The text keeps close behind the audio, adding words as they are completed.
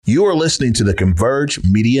You are listening to the Converge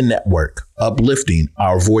Media Network, uplifting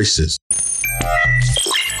our voices.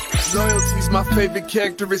 Loyalty's my favorite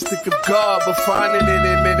characteristic of God, but finding it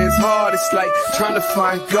in it is hard. It's like trying to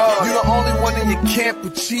find God. You're the only one in your camp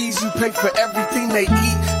with cheese. You pay for everything they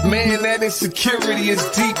eat. Man, that insecurity is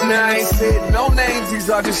deep. Now I ain't said no names. These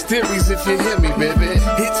are just theories. If you hear me, baby,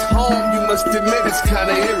 it's home. You must admit it's kind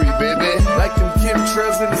of eerie, baby. Like them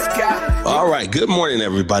chemtrails in the sky. All right. Good morning,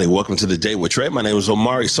 everybody. Welcome to the Day with Trey. My name is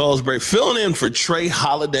Omari Salisbury, filling in for Trey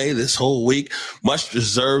Holiday this whole week. Much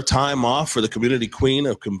deserved time off for the community queen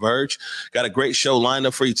of Converge. Got a great show lined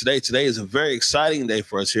up for you today. Today is a very exciting day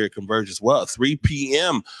for us here at Converge as well. 3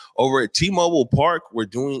 p.m. over at T-Mobile Park, we're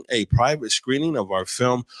doing a private screening of our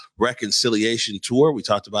film Reconciliation Tour. We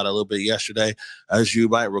talked about it a little bit yesterday. As you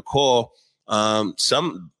might recall, a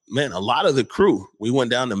lot of the crew, we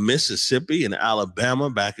went down to Mississippi and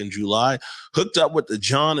Alabama back in July, hooked up with the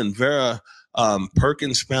John and Vera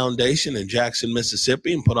Perkins Foundation in Jackson,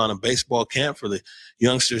 Mississippi, and put on a baseball camp for the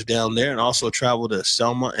youngsters down there, and also traveled to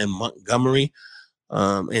Selma and Montgomery.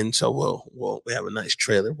 And so we have a nice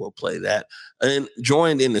trailer. We'll play that. And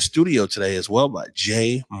joined in the studio today as well by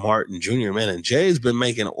Jay Martin Jr. Man, and Jay's been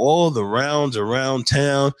making all the rounds around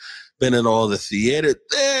town, been in all the theater.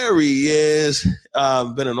 There he is.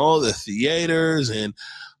 Been in all the theaters, and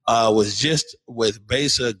was just with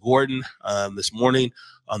Basa Gordon this morning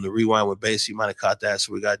on the Rewind with Base. You might have caught that.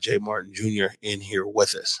 So we got Jay Martin Jr. in here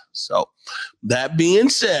with us. So that being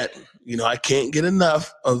said, I can't get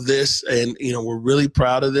enough of this. And, we're really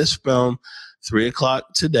proud of this film. 3:00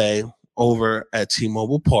 today over at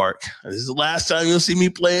T-Mobile Park. This is the last time you'll see me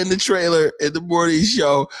playing the trailer in the morning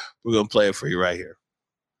show. We're going to play it for you right here.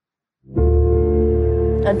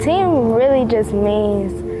 A team really just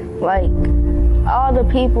means like all the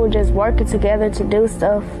people just working together to do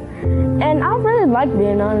stuff. And I really like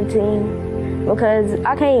being on a team because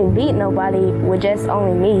I can't even beat nobody with just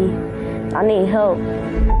only me. I need help.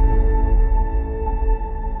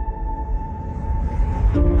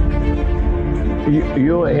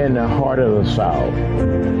 You're in the heart of the South.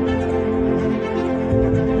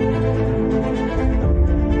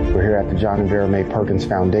 We're here at the John and Vera Mae Perkins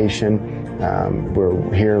Foundation.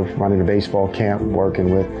 We're here running a baseball camp,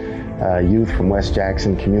 working with youth from West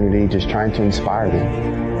Jackson community, just trying to inspire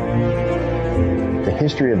them. The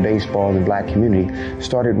history of baseball in the black community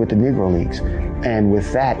started with the Negro Leagues. And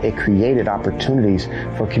with that, it created opportunities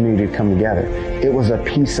for community to come together. It was a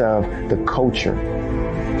piece of the culture.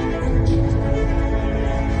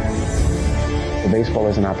 Baseball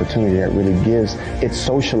is an opportunity that really it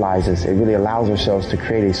socializes, it really allows ourselves to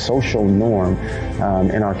create a social norm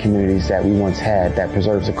in our communities that we once had that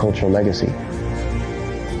preserves a cultural legacy.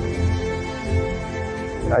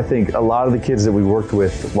 I think a lot of the kids that we worked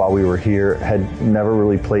with while we were here had never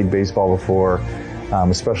really played baseball before,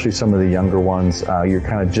 especially some of the younger ones. You're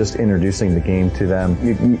kind of just introducing the game to them.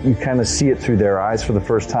 You kind of see it through their eyes for the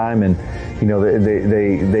first time, and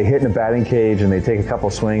they hit in a batting cage and they take a couple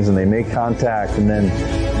swings and they make contact, and then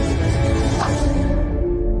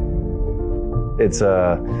it's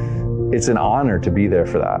an honor to be there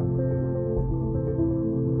for that.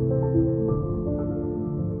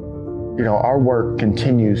 Our work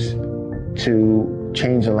continues to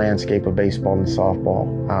change the landscape of baseball and softball,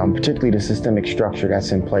 particularly the systemic structure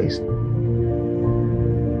that's in place.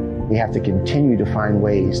 We have to continue to find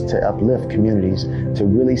ways to uplift communities to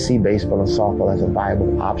really see baseball and softball as a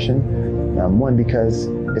viable option. One, because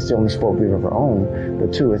it's the only sport we've ever owned,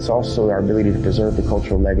 but two, it's also our ability to preserve the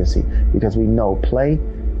cultural legacy, because we know play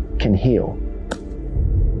can heal.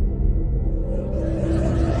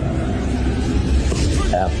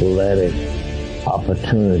 Athletic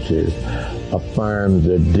opportunities affirm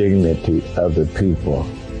the dignity of the people.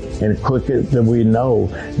 And quicker than we know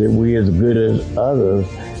that we as good as others,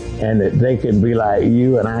 and that they can be like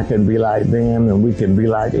you and I can be like them and we can be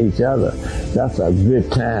like each other. That's a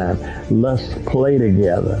good time. Let's play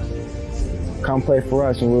together. Come play for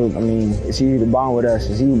us, and it's easy to bond with us,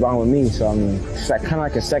 it's easy to bond with me, so it's kind of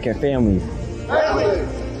like a second family.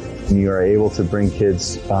 You are able to bring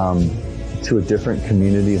kids to a different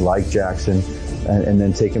community like Jackson, and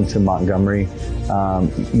then take them to Montgomery.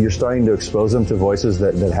 You're starting to expose them to voices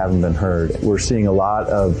that haven't been heard. We're seeing a lot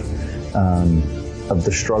of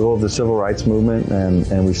the struggle of the civil rights movement,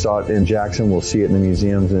 and we saw it in Jackson. We'll see it in the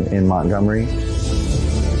museums in Montgomery.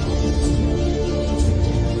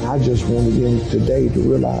 I just wanted them today to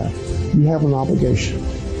realize you have an obligation.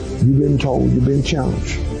 You've been told, you've been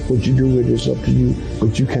challenged. What you do with it is up to you,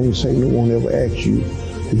 but you can't say no one ever asked you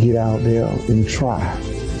to get out there and try.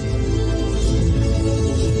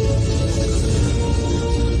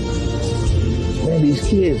 Man, have these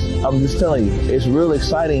kids. I'm just telling you, it's real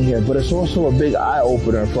exciting here, but it's also a big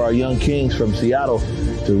eye-opener for our young kings from Seattle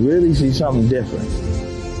to really see something different.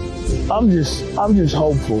 I'm just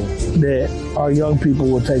hopeful that our young people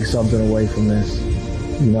will take something away from this,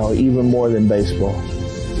 even more than baseball.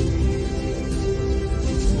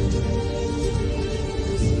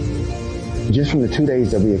 Just from the 2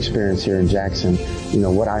 days that we experienced here in Jackson,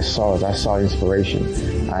 what I saw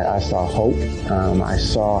inspiration. I saw hope. I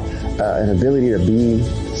saw an ability to be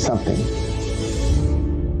something.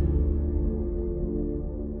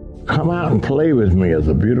 Come out and play with me is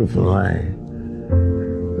a beautiful thing.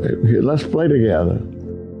 Let's play together.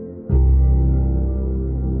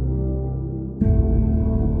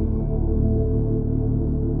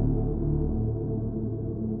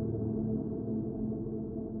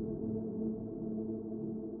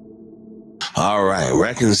 All right,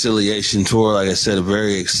 Reconciliation Tour. Like I said,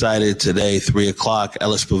 very excited today, 3:00,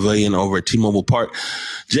 Ellis Pavilion over at T-Mobile Park.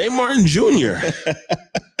 Jay Martin Jr.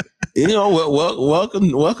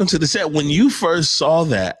 Welcome to the set. When you first saw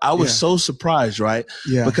that, I was so surprised, right?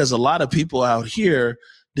 Yeah. Because a lot of people out here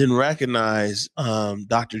didn't recognize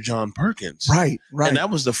Dr. John Perkins. Right. And that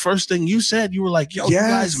was the first thing you said. You were like, yo, you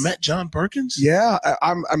guys met John Perkins? Yeah.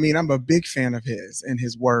 I'm a big fan of his and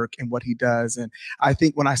his work and what he does. And I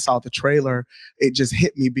think when I saw the trailer, it just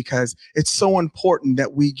hit me because it's so important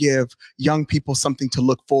that we give young people something to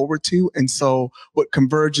look forward to. And so what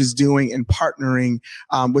Converge is doing and partnering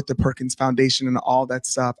with the Perkins Foundation and all that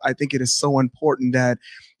stuff, I think it is so important that,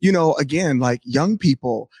 again, like young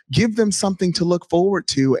people, give them something to look forward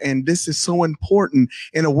to. And this is so important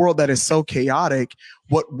in a world that is so chaotic.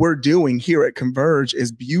 What we're doing here at Converge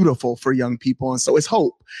is beautiful for young people. And so it's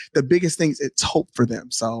hope. The biggest thing is it's hope for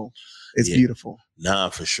them. So it's beautiful. Nah,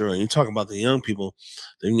 for sure. And you talk about the young people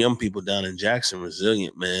down in Jackson,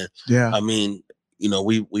 resilient, man. Yeah. I mean,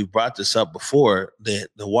 we brought this up before that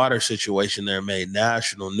the water situation there made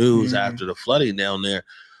national news after the flooding down there.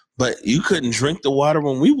 But you couldn't drink the water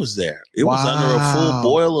when we was there. It was under a full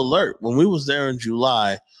boil alert. When we was there in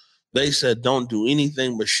July, they said don't do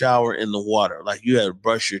anything but shower in the water. Like you had to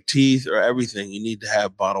brush your teeth or everything. You need to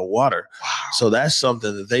have bottled water. Wow. So that's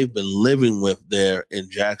something that they've been living with there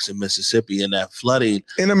in Jackson, Mississippi, and that flooding.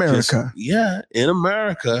 In America. In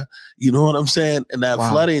America. You know what I'm saying? And that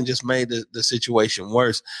flooding just made the situation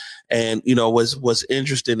worse. And, what's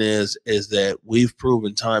interesting is that we've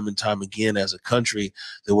proven time and time again as a country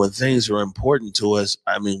that when things are important to us,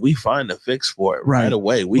 I mean, we find a fix for it right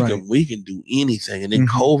away. We can do anything. And then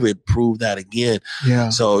COVID proved that again. Yeah.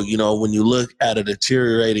 So, when you look at a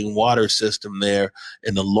deteriorating water system there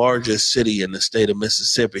in the largest city in the state of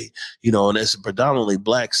Mississippi, and it's a predominantly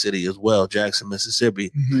black city as well, Jackson, Mississippi,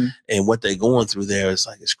 and what they're going through there is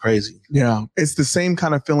it's crazy. Yeah. It's the same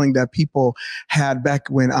kind of feeling that people had back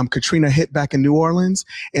when Katrina hit back in New Orleans,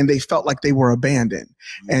 and they felt like they were abandoned.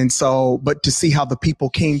 And so, but to see how the people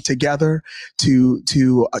came together to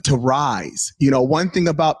rise, one thing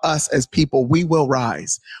about us as people, we will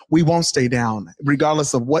rise. We won't stay down,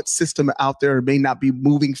 regardless of what system out there may not be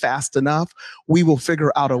moving fast enough. We will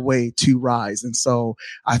figure out a way to rise. And so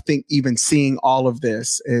I think even seeing all of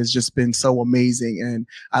this has just been so amazing. And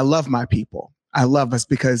I love my people. I love us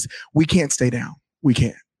because we can't stay down. We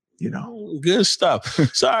can't. Good stuff.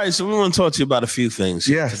 So we want to talk to you about a few things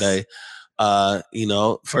today.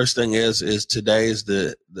 First thing is today is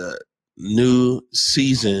the new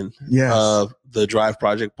season of the Drive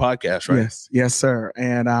Project podcast, right? Yes, sir.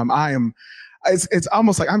 And it's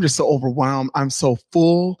almost like I'm just so overwhelmed. I'm so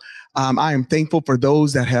full. I am thankful for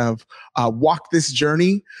those that have walked this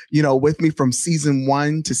journey, with me from season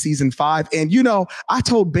 1 to season 5. And, I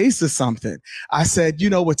told Basis something. I said,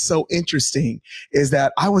 what's so interesting is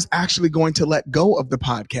that I was actually going to let go of the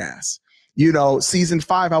podcast. Season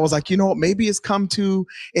 5, I was like, maybe it's come to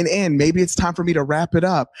an end. Maybe it's time for me to wrap it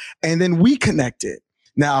up. And then we connected.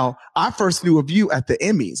 Now, I first knew of you at the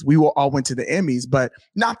Emmys. We all went to the Emmys, but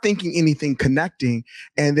not thinking anything connecting.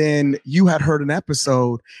 And then you had heard an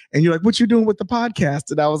episode and you're like, what you doing with the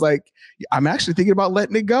podcast? And I was like, I'm actually thinking about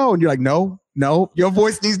letting it go. And you're like, no, your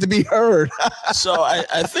voice needs to be heard. So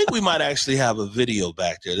I think we might actually have a video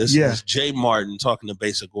back there. This is Jay Martin talking to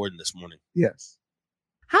Basa Gordon this morning. Yes.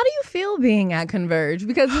 How do you feel being at Converge?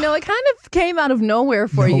 Because, it kind of came out of nowhere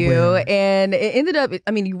for you, and it ended up,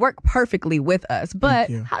 you work perfectly with us, but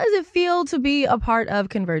how does it feel to be a part of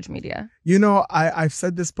Converge Media? I've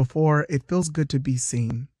said this before. It feels good to be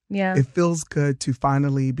seen. Yeah. It feels good to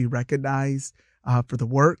finally be recognized for the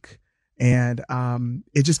work. And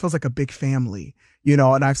it just feels like a big family,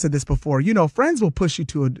 and I've said this before, friends will push you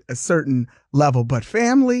to a certain level, but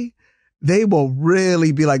family, they will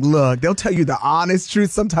really be like, look, they'll tell you the honest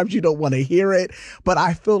truth. Sometimes you don't want to hear it, but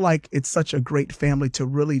I feel like it's such a great family to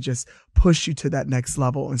really just push you to that next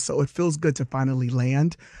level. And so it feels good to finally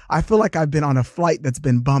land. I feel like I've been on a flight that's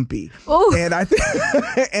been bumpy. Ooh. And I think,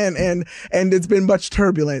 and it's been much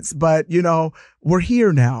turbulence, but you know, we're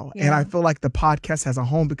here now. Yeah. And I feel like the podcast has a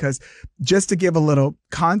home, because just to give a little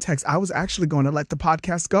context, I was actually going to let the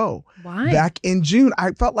podcast go. Why? Back in June.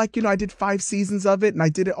 I felt like, you know, I did 5 seasons of it and I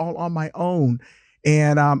did it all on my own.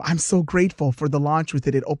 And I'm so grateful for the launch with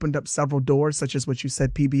it. It opened up several doors, such as what you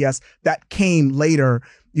said, PBS. That came later,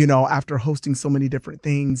 you know, after hosting so many different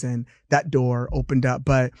things, and that door opened up.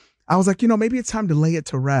 But I was like, you know, maybe it's time to lay it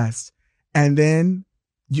to rest. And then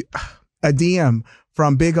a DM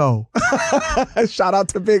from Big O. Shout out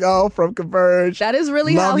to Big O from Converge. That is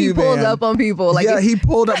really how he pulled up on people. Like, yeah, he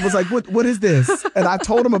pulled up, was like, what is this? And I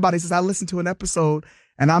told him about it. He says, I listened to an episode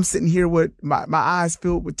and I'm sitting here with my eyes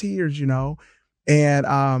filled with tears, you know. And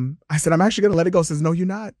I said, I'm actually going to let it go. He says, no, you're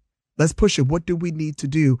not. Let's push it. What do we need to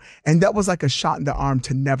do? And that was like a shot in the arm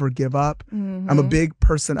to never give up. Mm-hmm. I'm a big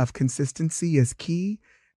person of consistency is key.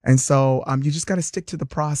 And so you just got to stick to the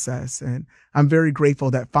process. And I'm very grateful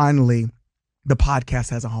that finally the podcast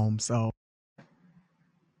has a home. So.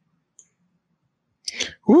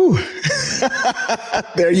 Woo.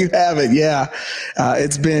 There you have it. Yeah.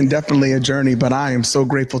 It's been definitely a journey, but I am so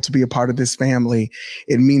grateful to be a part of this family.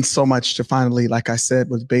 It means so much to finally, like I said,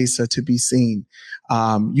 with Besa, to be seen.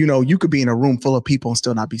 You know, you could be in a room full of people and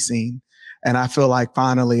still not be seen. And I feel like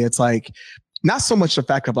finally it's like, not so much the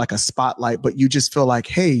fact of like a spotlight, but you just feel like,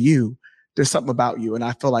 hey, there's something about you. And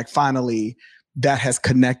I feel like finally that has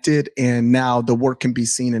connected, and now the work can be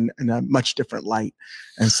seen in a much different light.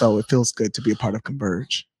 And so it feels good to be a part of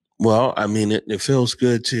Converge. Well, I mean, it feels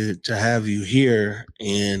good to have you here.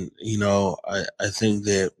 And, you know, I think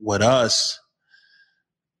that with us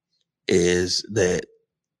is that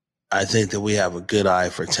I think that we have a good eye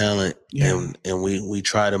for talent, and we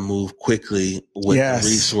try to move quickly with the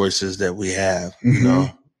resources that we have, you know.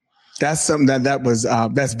 That's something that was,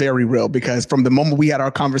 that's very real, because from the moment we had our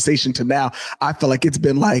conversation to now, I feel like it's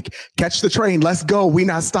been like, catch the train, let's go. We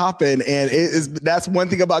not stopping. And that's one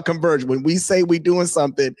thing about Converge. When we say we doing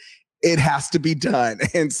something, it has to be done.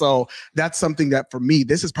 And so that's something that for me,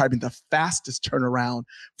 this has probably been the fastest turnaround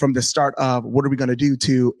from the start of what are we going to do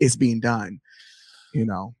to it's being done, you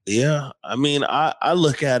know? Yeah. I mean, I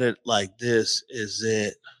look at it like this, is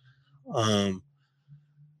that,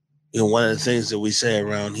 you know, one of the things that we say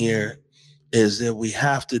around here is that we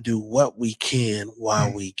have to do what we can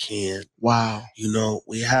while we can. Wow. You know,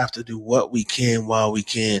 we have to do what we can while we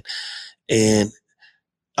can. And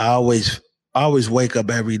I always wake up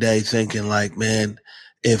every day thinking like, man,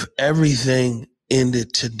 if everything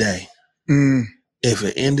ended today, if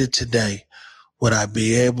it ended today, would I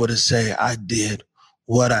be able to say I did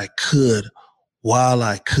what I could while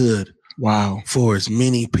I could? Wow. For as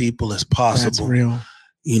many people as possible. That's real.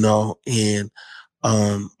 You know, and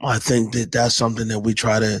I think that that's something that we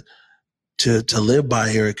try to live by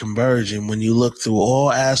here at Converge. And when you look through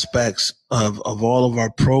all aspects of all of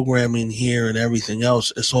our programming here and everything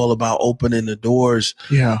else, it's all about opening the doors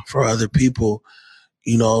for other people.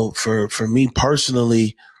 You know, for me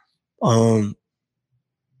personally, like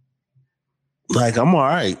I'm all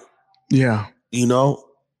right. Yeah. You know,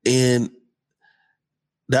 and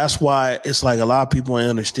that's why it's like a lot of people I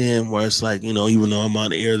understand where it's like, you know, even though I'm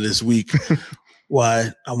on the air this week, why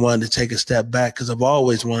I wanted to take a step back, because I've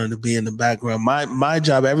always wanted to be in the background. My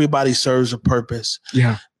job, everybody serves a purpose.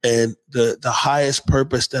 Yeah. And the highest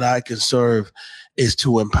purpose that I can serve is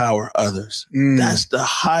to empower others. That's the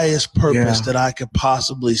highest purpose that I could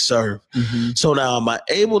possibly serve. So now, am I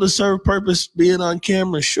able to serve purpose being on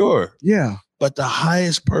camera? Sure. Yeah. But the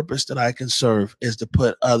highest purpose that I can serve is to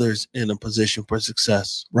put others in a position for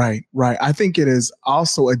success. Right, right. I think it is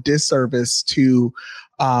also a disservice to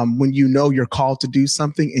when you know you're called to do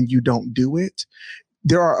something and you don't do it.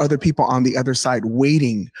 There are other people on the other side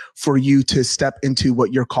waiting for you to step into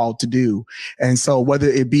what you're called to do. And so whether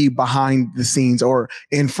it be behind the scenes or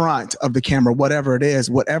in front of the camera, whatever it is,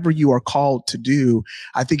 whatever you are called to do,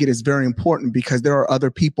 I think it is very important, because there are other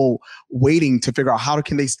people waiting to figure out how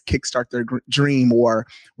can they kickstart their dream, or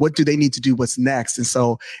what do they need to do, what's next. And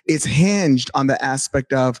so it's hinged on the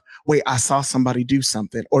aspect of, wait, I saw somebody do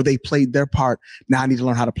something, or they played their part. Now I need to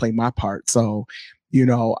learn how to play my part. So, you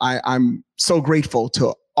know, I'm so grateful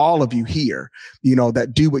to all of you here, you know,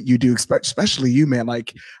 that do what you do, especially you, man.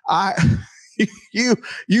 Like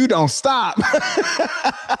you don't stop.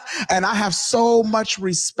 And I have so much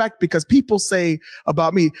respect, because people say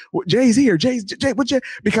about me, Jay's here, Jay,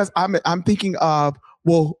 because I'm thinking of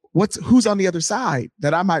well, who's on the other side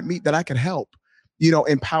that I might meet that I can help,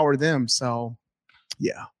 empower them. So,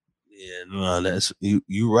 yeah. Yeah, no, that's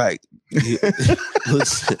you right.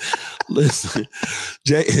 Listen,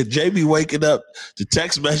 Jay be waking up to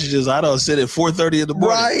text messages. I don't sit at 4:30 in the morning.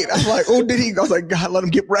 Right. I'm like, oh, did he? I was like, God, let him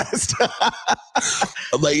get rest.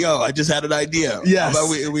 I'm like, yo, I just had an idea. Yes. How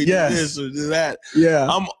about we do this or do that? Yeah.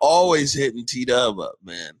 I'm always hitting T-Dub up,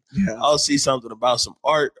 man. Yeah. I'll see something about some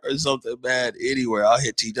art or something bad anywhere. I'll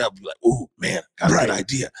hit T-Dub, be like, ooh, man, got a good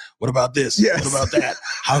idea. What about this? Yes. What about that?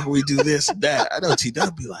 How can we do this and that? I know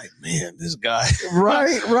T-Dub be like, man, this guy.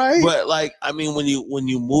 Right. But like, I mean, when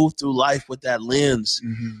you move through life with that lens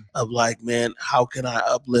of like, man, how can I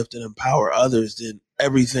uplift and empower others? Then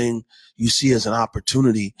everything you see as an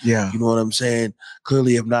opportunity. Yeah. You know what I'm saying?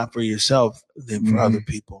 Clearly, if not for yourself, then for other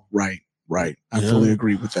people. Right. I fully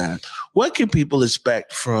agree with that. What can people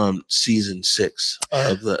expect from season 6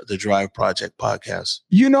 of the Drive Project podcast?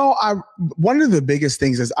 One of the biggest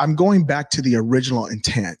things is I'm going back to the original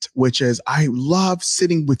intent, which is I love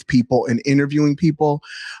sitting with people and interviewing people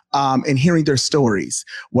and hearing their stories,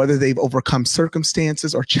 whether they've overcome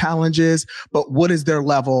circumstances or challenges, but what is their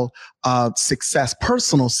level of success,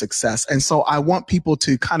 personal success. And so I want people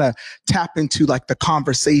to kind of tap into like the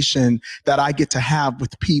conversation that I get to have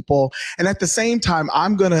with people. And at the same time,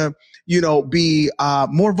 I'm going to, be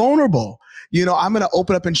more vulnerable. I'm going to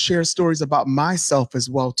open up and share stories about myself as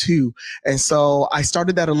well, too. And so I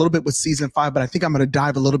started that a little bit with season 5, but I think I'm going to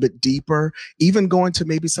dive a little bit deeper, even going to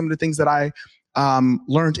maybe some of the things that I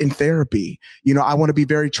learned in therapy. I want to be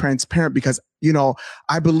very transparent because,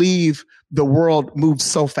 I believe the world moves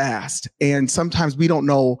so fast and sometimes we don't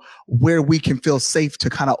know where we can feel safe to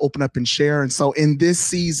kind of open up and share. And so in this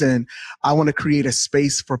season, I want to create a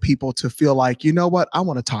space for people to feel like, you know what, I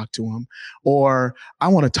want to talk to them, or I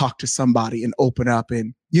want to talk to somebody and open up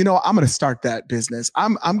and, I'm going to start that business.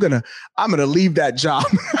 I'm going to leave that job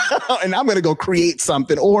and I'm going to go create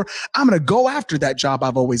something, or I'm going to go after that job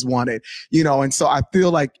I've always wanted, and so I feel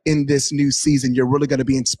like in this new season, you're really going to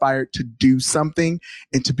be inspired to do something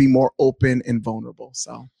and to be more open and vulnerable.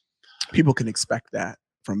 So people can expect that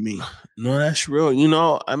from me. No, that's real.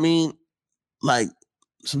 I mean, like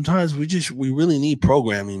sometimes we really need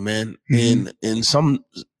programming, man. And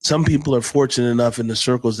some people are fortunate enough in the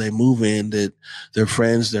circles they move in that their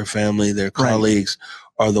friends, their family, their colleagues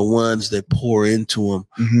are the ones that pour into them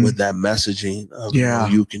with that messaging of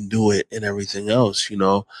you can do it and everything else,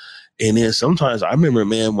 And then sometimes I remember,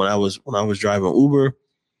 man, when I was driving Uber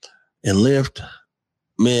and Lyft,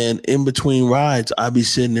 man, in between rides, I'd be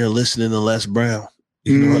sitting there listening to Les Brown.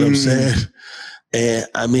 You know what I'm saying? And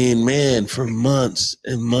I mean, man, for months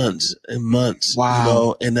and months and months,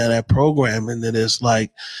 and then that programming that is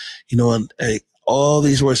like, and all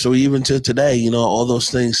these words. So even to today, all those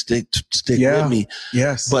things stick with me.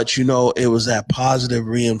 Yes. But, it was that positive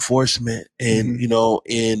reinforcement and,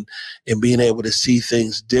 and being able to see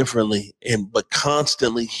things differently but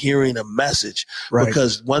constantly hearing a message. Right.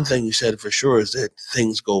 Because one thing you said for sure is that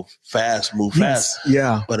things go fast, move fast.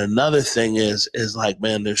 Yeah. But another thing is like,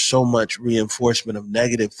 man, there's so much reinforcement of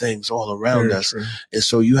negative things all around us. True. And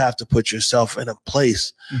so you have to put yourself in a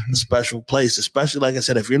place, a special place, especially like I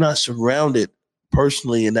said, if you're not surrounded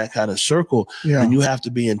personally in that kind of circle, then you have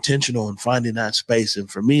to be intentional in finding that space.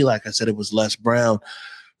 And for me, like I said, it was Les Brown,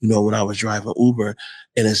 when I was driving Uber.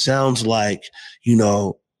 And it sounds like,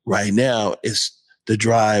 right now it's the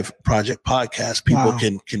Drive Project podcast. People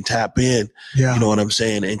can tap in, you know what I'm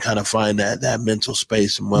saying, and kind of find that mental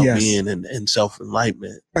space and well-being and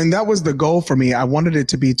self-enlightenment. And that was the goal for me. I wanted it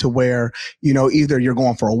to be to where, either you're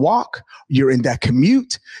going for a walk, you're in that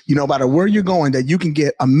commute, no matter where you're going, that you can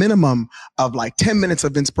get a minimum of like 10 minutes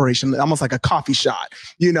of inspiration, almost like a coffee shot,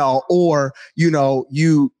 or,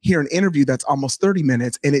 you hear an interview that's almost 30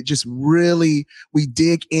 minutes and it just really, we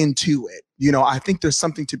dig into it. I think there's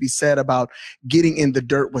something to be said about getting in the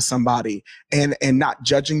dirt with somebody and not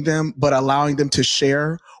judging them, but allowing them to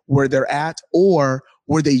share where they're at or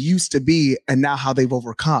where they used to be and now how they've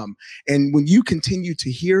overcome. And when you continue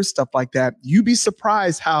to hear stuff like that, you'd be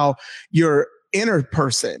surprised how your inner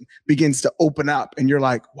person begins to open up and you're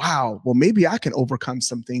like, wow, well, maybe I can overcome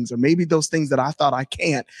some things, or maybe those things that I thought I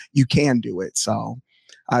can't, you can do it. So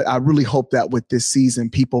I really hope that with this season,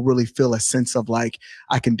 people really feel a sense of like,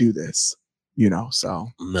 I can do this. So.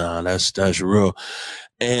 No, that's real.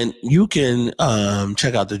 And you can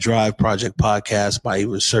check out the Drive Project podcast by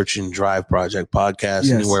either searching Drive Project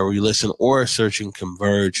podcast anywhere where you listen, or searching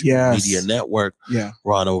Converge Media Network. Yeah.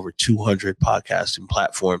 We're on over 200 podcasting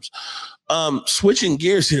platforms. Switching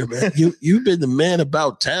gears here, man. You've been the man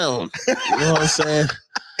about town. You know what I'm saying?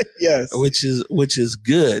 Yes. Which is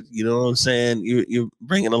good. You know what I'm saying? You're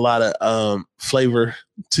bringing a lot of flavor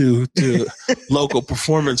to local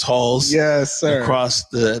performance halls. Yes, sir. Across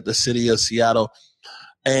the city of Seattle.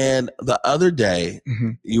 And the other day,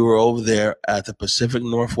 you were over there at the Pacific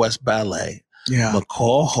Northwest Ballet,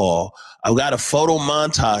 McCall Hall. I've got a photo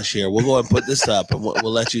montage here. We'll go and put this up, and we'll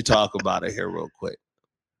let you talk about it here real quick.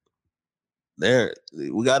 There,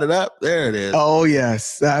 we got it up. There it is. Oh,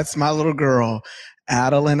 yes. That's my little girl.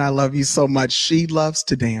 Adeline, I love you so much. She loves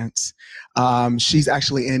to dance. She's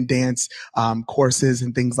actually in dance courses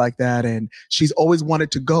and things like that. And she's always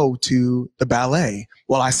wanted to go to the ballet.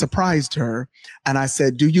 Well, I surprised her and I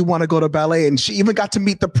said, do you want to go to ballet? And she even got to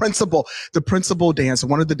meet the principal dancer,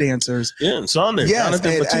 one of the dancers. Yeah, it's on there.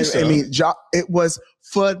 Yes, I mean, it was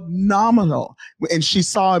phenomenal. And she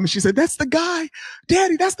saw him and she said, that's the guy.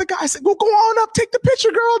 Daddy, that's the guy. I said, well, go on up, take the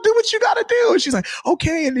picture, girl. Do what you got to do. And she's like,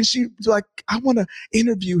 okay. And then she was like, I want to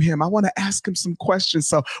interview him. I want to ask him some questions.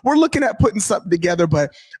 So we're looking at putting something together,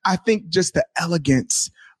 but I think just the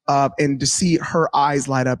elegance and to see her eyes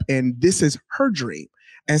light up, and this is her dream.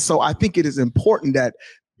 And so I think it is important that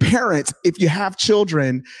parents, if you have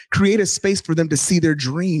children, create a space for them to see their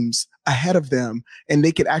dreams ahead of them, and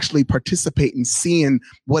they can actually participate in seeing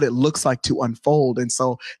what it looks like to unfold. And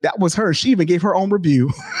so that was her. She even gave her own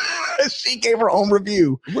review. She gave her own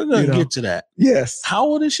review. We're going to get to that. Yes. How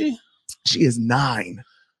old is she? She is 9.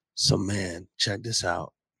 So, man, check this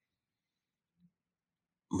out.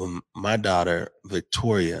 My daughter,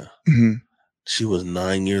 Victoria, she was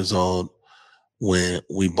 9 years old when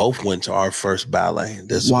we both went to our first ballet.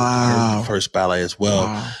 This was her first ballet as well.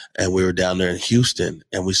 Wow. And we were down there in Houston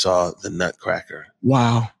and we saw the Nutcracker.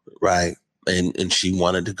 Wow. Right. And she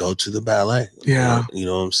wanted to go to the ballet. Yeah. You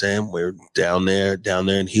know what I'm saying? We're down there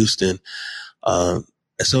in Houston.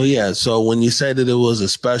 So when you say that it was a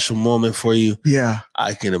special moment for you,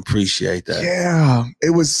 I can appreciate that. Yeah,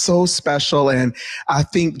 it was so special. And I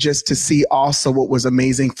think just to see also what was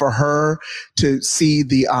amazing for her to see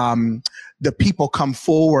the people come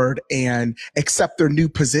forward and accept their new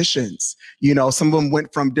positions. You know, some of them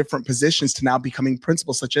went from different positions to now becoming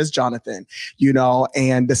principals, such as Jonathan, you know,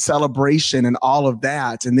 and the celebration and all of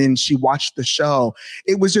that. And then she watched the show.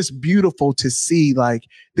 It was just beautiful to see, like,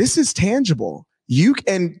 this is tangible.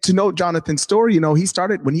 And to know Jonathan's story, you know, he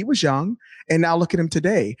started when he was young and now look at him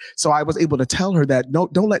today. So I was able to tell her that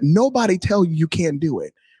don't let nobody tell you can't do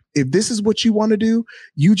it. If this is what you want to do,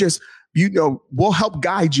 we'll help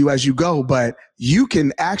guide you as you go, but you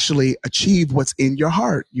can actually achieve what's in your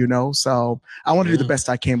heart, you know? So I want to do the best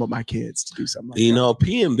I can with my kids to do something like that. You know,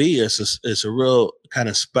 P&B is a real kind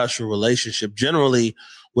of special relationship generally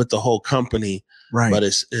with the whole company. Right. But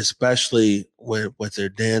it's especially with their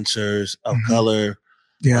dancers of color.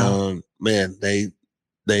 Yeah. Man, they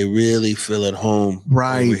really feel at home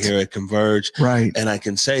over here at Converge. Right. And I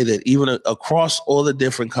can say that even across all the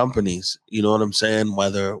different companies, you know what I'm saying?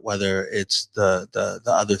 Whether it's the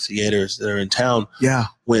other theaters that are in town. Yeah.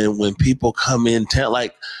 When people come in town,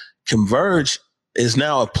 like Converge is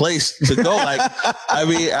now a place to go. Like, I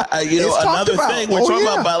mean, another thing, we're talking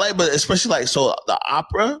about ballet, but especially so the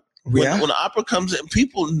opera. When the opera comes in,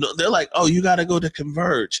 people know, they're like, "Oh, you got to go to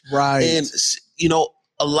Converge." Right. And you know,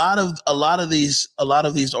 a lot of these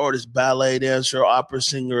artists, ballet dancer, opera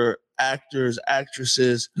singer, actors,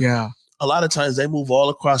 actresses. Yeah. A lot of times they move all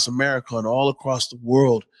across America and all across the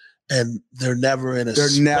world, and they're never in a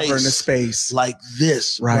space like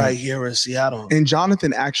this right here in Seattle. And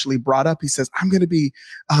Jonathan actually brought up, he says, I'm going to be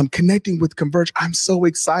connecting with Converge. I'm so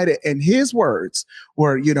excited. And his words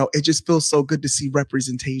were, you know, it just feels so good to see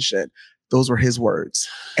representation. Those were his words.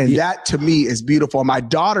 And that to me is beautiful. My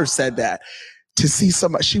daughter said that to see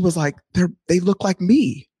somebody, she was like, they look like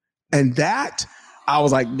me. And that I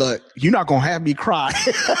was like, look, you're not going to have me cry.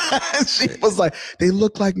 She was like, they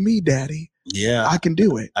look like me, Daddy. Yeah, I can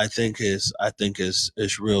do it. I think it's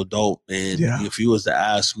real dope. And if you was to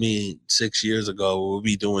ask me 6 years ago, we'll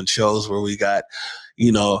be doing shows where we got,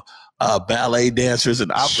 you know, ballet dancers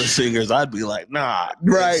and opera singers, I'd be like, nah.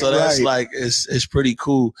 Right. So that's like, it's pretty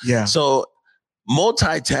cool. Yeah. So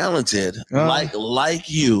multi-talented, like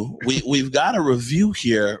you, we've got a review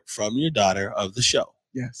here from your daughter of the show.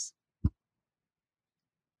 Yes.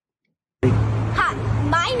 Hi,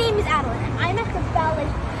 my name is Adeline. I'm at the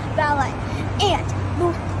ballet. And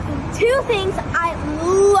the two things I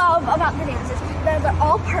love about the dances, that they're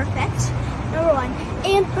all perfect, number one,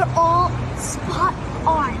 and they're all spot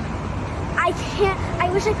on. I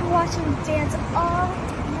wish I could watch them dance all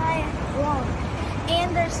night long.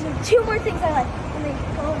 And there's two more things I like. When they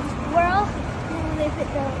go whirl, and when they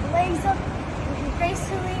put their legs up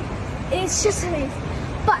gracefully, it's just amazing.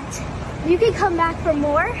 But You can come back for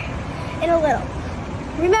more in a little.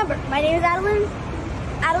 Remember, my name is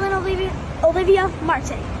Adeline Olivia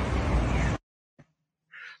Marte.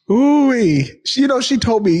 Ooh, she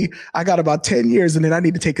told me I got about 10 years and then I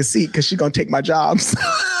need to take a seat because she's going to take my jobs.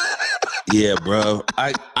 Yeah, bro.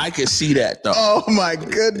 I can see that, though. Oh, my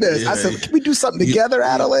goodness. Yeah. I said, can we do something together,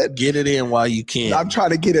 Adeline? Get it in while you can. I'm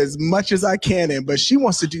trying to get as much as I can in, but she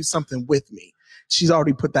wants to do something with me. She's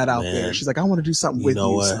already put that out there. She's like, I want to do something with you.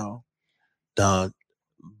 What? So. Dog,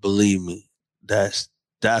 believe me, that's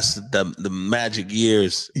the magic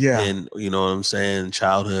years in, you know what I'm saying,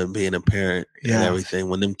 childhood, being a parent and everything.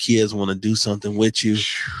 When them kids want to do something with you,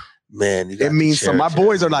 man, it means so. My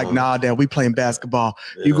boys are like, nah, Dad, we playing basketball.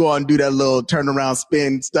 Yeah. You go out and do that little turnaround,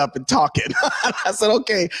 spin stuff and talking. I said,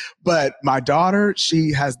 okay. But my daughter,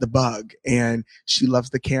 she has the bug and she loves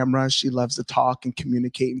the camera. She loves to talk and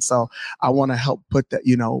communicate. And so I want to help put that,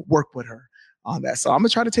 work with her on that. So I'm going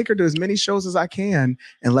to try to take her to as many shows as I can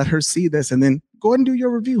and let her see this and then go ahead and do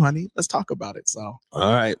your review, honey. Let's talk about it. So,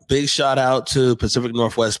 all right. Big shout out to Pacific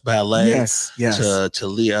Northwest Ballet. Yes. To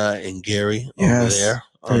Leah and Gary over there.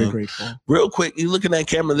 Very grateful. Real quick, you look at that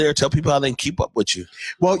camera there. Tell people how they can keep up with you.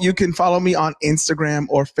 Well, you can follow me on Instagram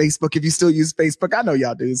or Facebook if you still use Facebook. I know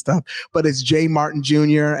y'all do stuff, but it's J Martin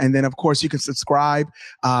Jr. And then, of course, you can subscribe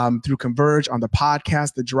through Converge on the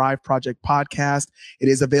podcast, the Drive Project podcast. It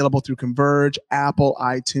is available through Converge, Apple,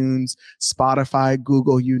 iTunes, Spotify,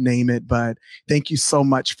 Google, you name it. But thank you so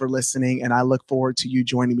much for listening. And I look forward to you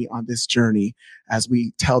joining me on this journey as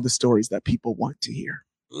we tell the stories that people want to hear.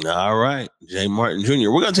 All right. J Martin Jr.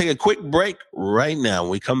 We're going to take a quick break right now.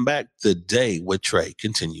 When we come back, the Day with Trey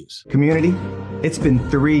continues. Community, it's been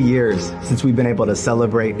 3 years since we've been able to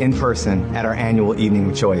celebrate in person at our annual Evening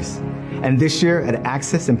with Choice. And this year at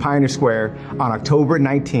Access in Pioneer Square on October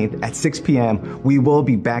 19th at 6 p.m., we will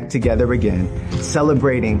be back together again,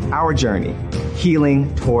 celebrating our journey,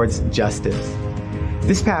 healing towards justice.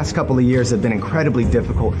 This past couple of years have been incredibly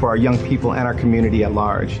difficult for our young people and our community at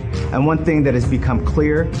large. And one thing that has become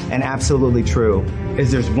clear and absolutely true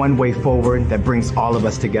is there's one way forward that brings all of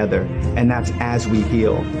us together, and that's as we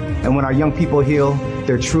heal. And when our young people heal,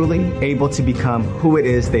 they're truly able to become who it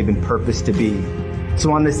is they've been purposed to be.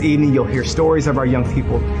 So on this evening, you'll hear stories of our young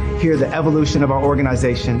people, hear the evolution of our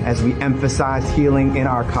organization as we emphasize healing in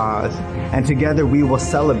our cause. And together we will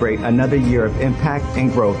celebrate another year of impact and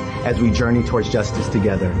growth as we journey towards justice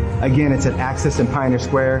together. Again, it's at Access in Pioneer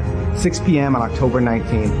Square, 6 p.m. on October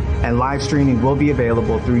 19th, and live streaming will be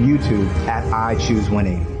available through YouTube at I Choose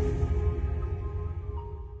 180.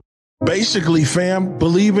 Basically, fam,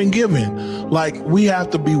 believe in giving. Like, we have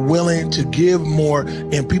to be willing to give more,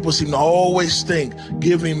 and people seem to always think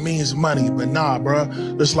giving means money, but nah, bro.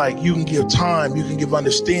 It's like you can give time, you can give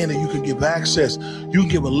understanding, you can give access, you can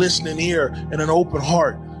give a listening ear and an open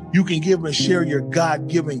heart. You can give and share your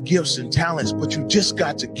God-given gifts and talents, but you just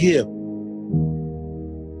got to give.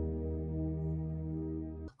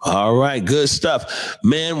 All right, good stuff.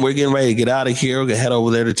 Man, we're getting ready to get out of here. We're going to head over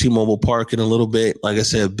there to T-Mobile Park in a little bit. Like I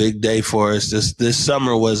said, big day for us. This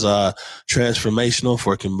summer was transformational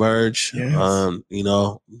for Converge, yes.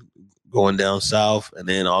 Going down south, and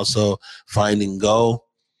then also Finding Go,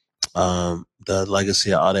 the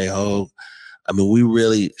legacy of Ade Hogue. I mean, we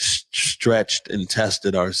really stretched and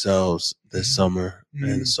tested ourselves this summer. Mm-hmm.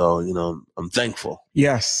 And so, I'm thankful.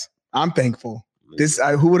 Yes, I'm thankful.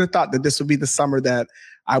 Who would have thought that this would be the summer that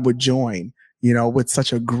I would join, with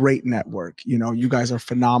such a great network. You guys are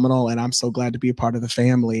phenomenal, and I'm so glad to be a part of the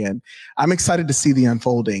family. And I'm excited to see the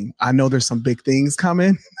unfolding. I know there's some big things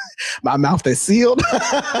coming. My mouth is sealed,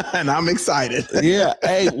 and I'm excited. Yeah.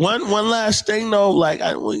 Hey, one last thing though.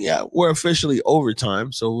 We're officially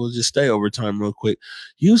overtime, so we'll just stay overtime real quick.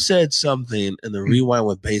 You said something in the Rewind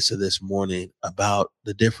with Besa this morning about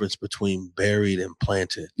the difference between buried and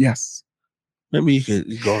planted. Yes. Maybe you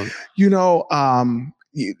could go on.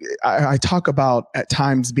 I talk about at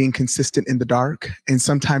times being consistent in the dark. And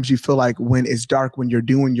sometimes you feel like when it's dark, when you're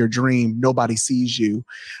doing your dream, nobody sees you.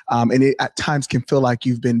 And it at times can feel like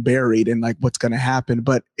you've been buried and like what's going to happen.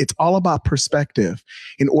 But it's all about perspective.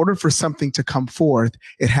 In order for something to come forth,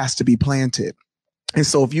 it has to be planted. And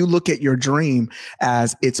so if you look at your dream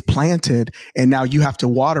as it's planted and now you have to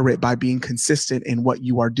water it by being consistent in what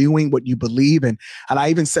you are doing, what you believe in. And I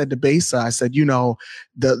even said to Besa, I said,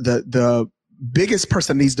 the biggest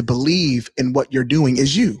person needs to believe in what you're doing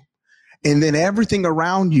is you. And then everything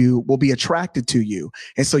around you will be attracted to you.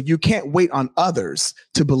 And so you can't wait on others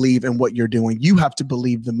to believe in what you're doing. You have to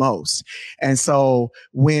believe the most. And so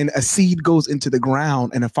when a seed goes into the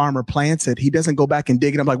ground and a farmer plants it, he doesn't go back and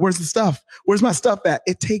dig it up like, where's the stuff? Where's my stuff at?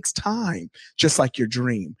 It takes time, just like your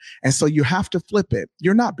dream. And so you have to flip it.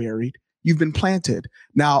 You're not buried. You've been planted.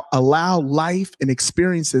 Now allow life and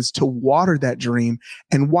experiences to water that dream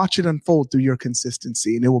and watch it unfold through your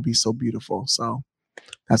consistency, and it will be so beautiful. So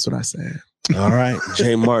that's what I said. All right.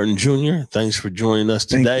 Jay Martin Jr., thanks for joining us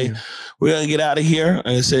today. We're going to get out of here, like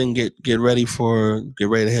I said, and get ready to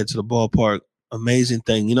head to the ballpark. Amazing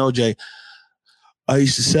thing. You know, Jay, I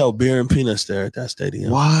used to sell beer and peanuts there at that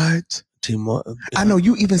stadium. What? I know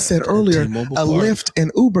you even said earlier, a Lyft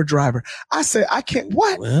and Uber driver. I said, I can't,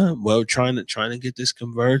 what? Well, trying to get this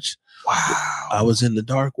converged. Wow. I was in the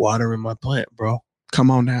dark watering my plant, bro.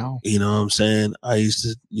 Come on now. You know what I'm saying? I used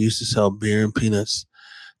to sell beer and peanuts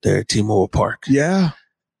there at T-Mobile Park. Yeah.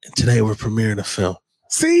 And today we're premiering a film.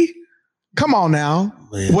 See? Come on now.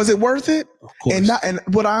 Man. Was it worth it? Of course. And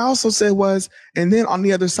what I also said was, and then on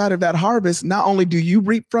the other side of that harvest, not only do you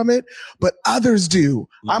reap from it, but others do.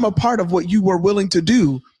 I'm a part of what you were willing to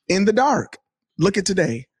do in the dark. Look at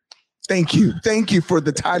today. Thank you. Thank you for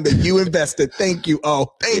the time that you invested. Thank you. Oh,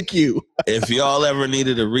 thank you. If y'all ever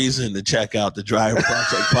needed a reason to check out the Dryer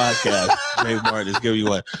Project podcast, Jay Martin is giving you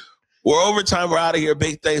one. We're overtime. We're out of here.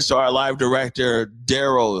 Big thanks to our live director,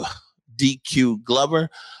 Daryl DQ Glover.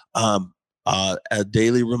 A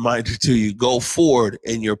daily reminder to you, go forward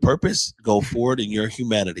in your purpose, go forward in your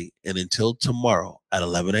humanity. And until tomorrow at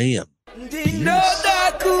 11 a.m.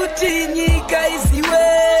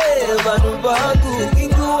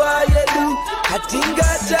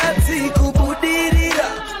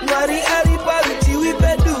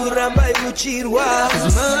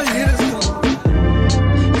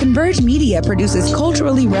 Converge Media produces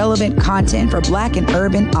culturally relevant content for Black and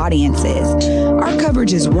urban audiences. Our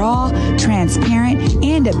coverage is raw, transparent,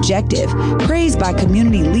 and objective, praised by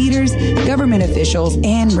community leaders, government officials,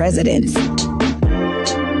 and residents.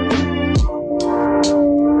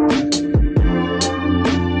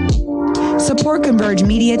 Support Converge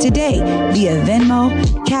Media today via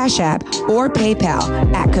Venmo, Cash App, or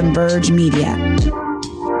PayPal at Converge Media.